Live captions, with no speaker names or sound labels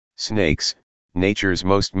Snakes, nature's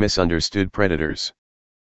most misunderstood predators.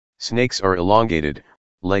 Snakes are elongated,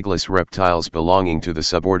 legless reptiles belonging to the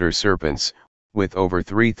suborder Serpents, with over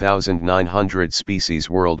 3,900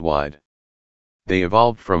 species worldwide. They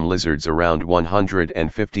evolved from lizards around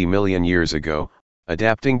 150 million years ago,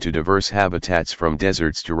 adapting to diverse habitats from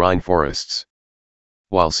deserts to rainforests.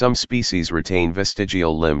 While some species retain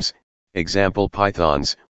vestigial limbs, example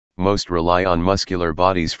pythons, most rely on muscular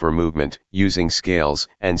bodies for movement, using scales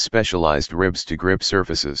and specialized ribs to grip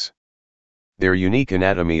surfaces. Their unique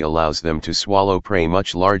anatomy allows them to swallow prey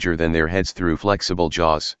much larger than their heads through flexible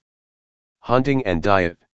jaws. Hunting and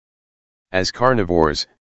diet. As carnivores,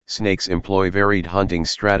 snakes employ varied hunting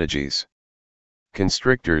strategies.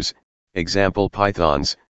 Constrictors, example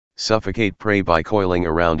pythons, suffocate prey by coiling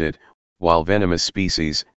around it, while venomous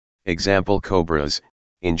species, example cobras,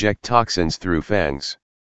 inject toxins through fangs.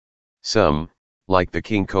 Some, like the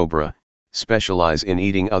king cobra, specialize in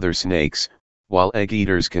eating other snakes, while egg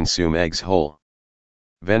eaters consume eggs whole.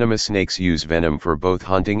 Venomous snakes use venom for both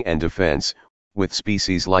hunting and defense, with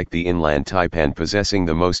species like the inland taipan possessing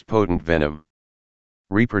the most potent venom.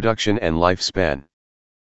 Reproduction and lifespan.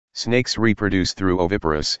 Snakes reproduce through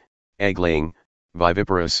oviparous, egg-laying,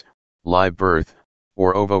 viviparous, live birth,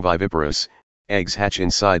 or ovoviviparous, eggs hatch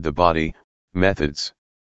inside the body. Methods.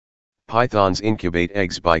 Pythons incubate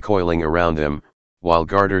eggs by coiling around them, while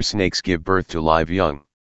garter snakes give birth to live young.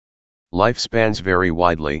 Lifespans vary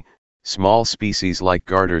widely. Small species like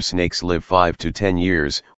garter snakes live 5 to 10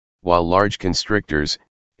 years, while large constrictors,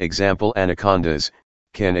 example anacondas,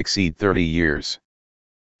 can exceed 30 years.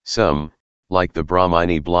 Some, like the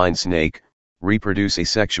Brahmini blind snake, reproduce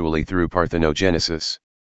asexually through parthenogenesis.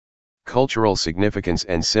 Cultural significance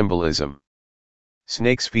and symbolism.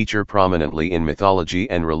 Snakes feature prominently in mythology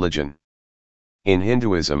and religion. In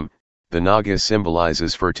Hinduism, the Naga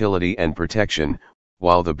symbolizes fertility and protection,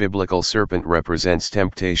 while the biblical serpent represents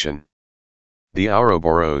temptation. The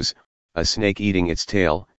Ouroboros, a snake eating its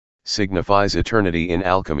tail, signifies eternity in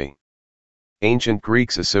alchemy. Ancient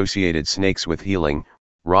Greeks associated snakes with healing,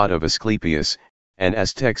 rod of Asclepius, and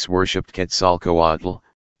Aztecs worshipped Quetzalcoatl,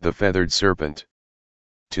 the feathered serpent.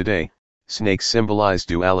 Today, snakes symbolize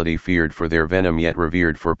duality, feared for their venom yet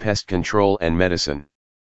revered for pest control and medicine.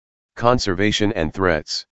 Conservation and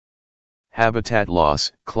threats. Habitat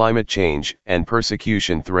loss, climate change, and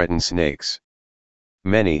persecution threaten snakes.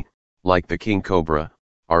 Many, like the king cobra,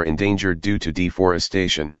 are endangered due to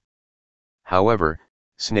deforestation. However,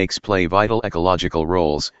 snakes play vital ecological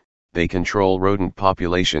roles. They control rodent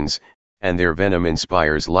populations, and their venom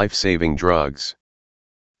inspires life-saving drugs.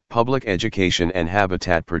 Public education and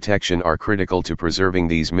habitat protection are critical to preserving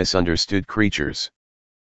these misunderstood creatures.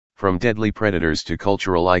 From deadly predators to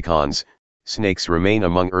cultural icons, snakes remain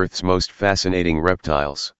among Earth's most fascinating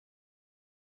reptiles.